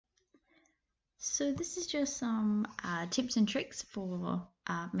So this is just some tips and tricks for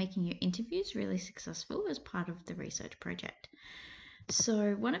making your interviews really successful as part of the research project.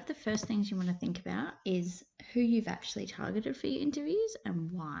 So one of the first things you want to think about is who you've actually targeted for your interviews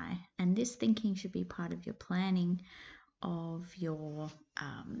and why. And this thinking should be part of your planning of your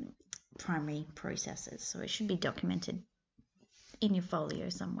primary processes. So it should be documented in your folio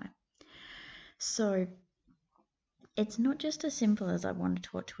somewhere. So it's not just as simple as I want to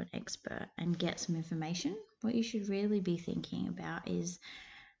talk to an expert and get some information. What you should really be thinking about is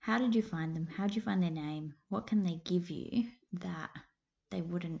how did you find them? How did you find their name? What can they give you that they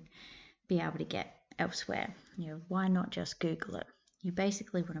wouldn't be able to get elsewhere? Why not just Google it? You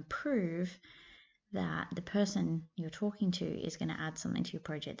basically want to prove that the person you're talking to is going to add something to your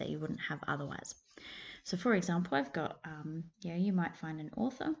project that you wouldn't have otherwise. So for example, I've got, you might find an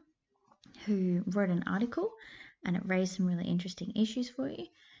author who wrote an article and it raised some really interesting issues for you.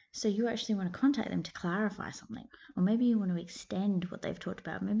 So you actually want to contact them to clarify something, or maybe you want to extend what they've talked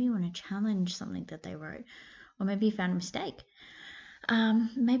about. Maybe you want to challenge something that they wrote, or maybe you found a mistake.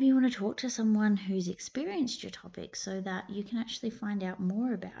 Maybe you want to talk to someone who's experienced your topic so that you can actually find out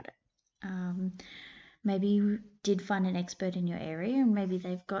more about it. Maybe you did find an expert in your area and maybe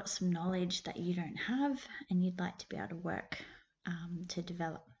they've got some knowledge that you don't have and you'd like to be able to work to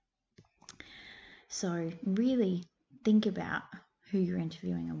develop. So really think about who you're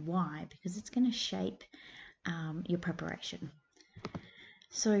interviewing and why, because it's going to shape your preparation.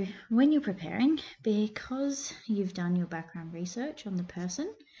 So when you're preparing, because you've done your background research on the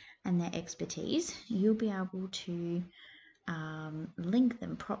person and their expertise, you'll be able to link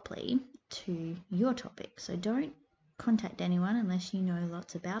them properly to your topic. So don't contact anyone unless you know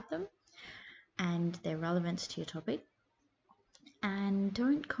lots about them and their relevance to your topic. And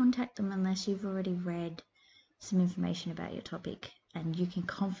don't contact them unless you've already read some information about your topic and you can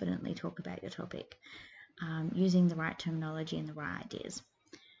confidently talk about your topic using the right terminology and the right ideas.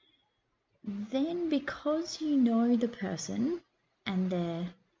 Then, because you know the person and their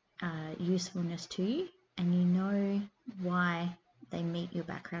usefulness to you and you know why they meet your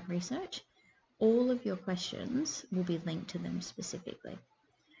background research, all of your questions will be linked to them specifically.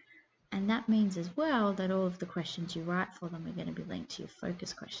 And that means as well that all of the questions you write for them are going to be linked to your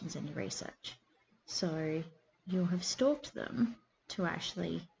focus questions and your research. So you'll have stalked them to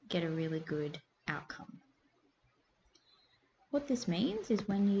actually get a really good outcome. What this means is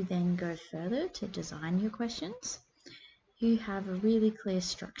when you then go further to design your questions, you have a really clear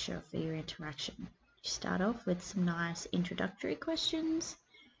structure for your interaction. You start off with some nice introductory questions,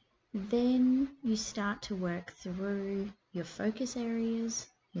 then you start to work through your focus areas,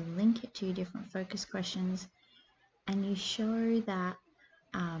 you link it to your different focus questions, and you show that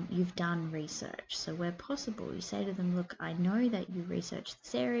you've done research. So where possible, you say to them, look, I know that you researched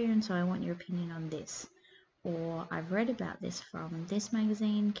this area and so I want your opinion on this. Or I've read about this from this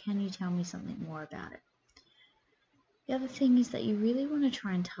magazine, can you tell me something more about it? The other thing is that you really want to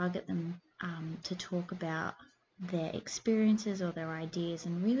try and target them to talk about their experiences or their ideas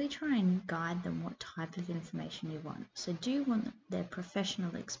and really try and guide them what type of information you want. So do you want their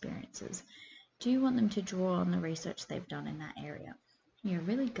professional experiences? Do you want them to draw on the research they've done in that area?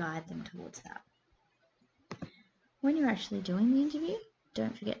 Really guide them towards that. When you're actually doing the interview,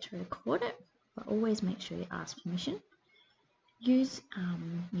 don't forget to record it, but always make sure you ask permission. Use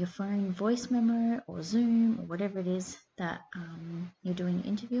your phone voice memo or Zoom or whatever it is that you're doing an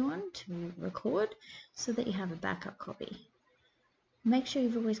interview on to record so that you have a backup copy. Make sure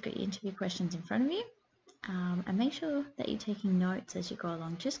you've always got your interview questions in front of you and make sure that you're taking notes as you go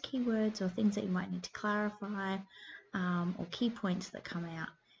along, just keywords or things that you might need to clarify or key points that come out.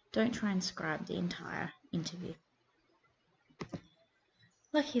 Don't try and scribe the entire interview.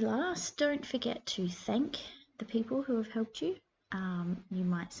 Lucky last, don't forget to thank the people who have helped you. You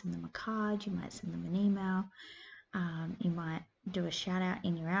might send them a card, you might send them an email, you might do a shout out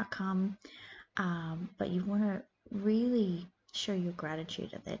in your outcome, but you want to really show your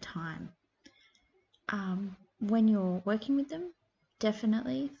gratitude at their time. When you're working with them,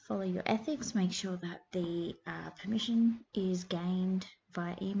 definitely follow your ethics. Make sure that the permission is gained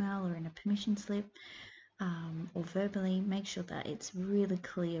via email or in a permission slip or verbally. Make sure that it's really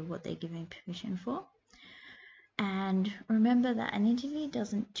clear what they're giving permission for. And remember that an interview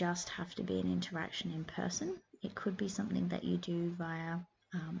doesn't just have to be an interaction in person. It could be something that you do via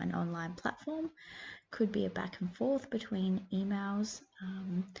an online platform. Could be a back and forth between emails.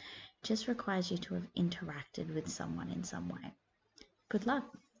 Just requires you to have interacted with someone in some way. Good luck.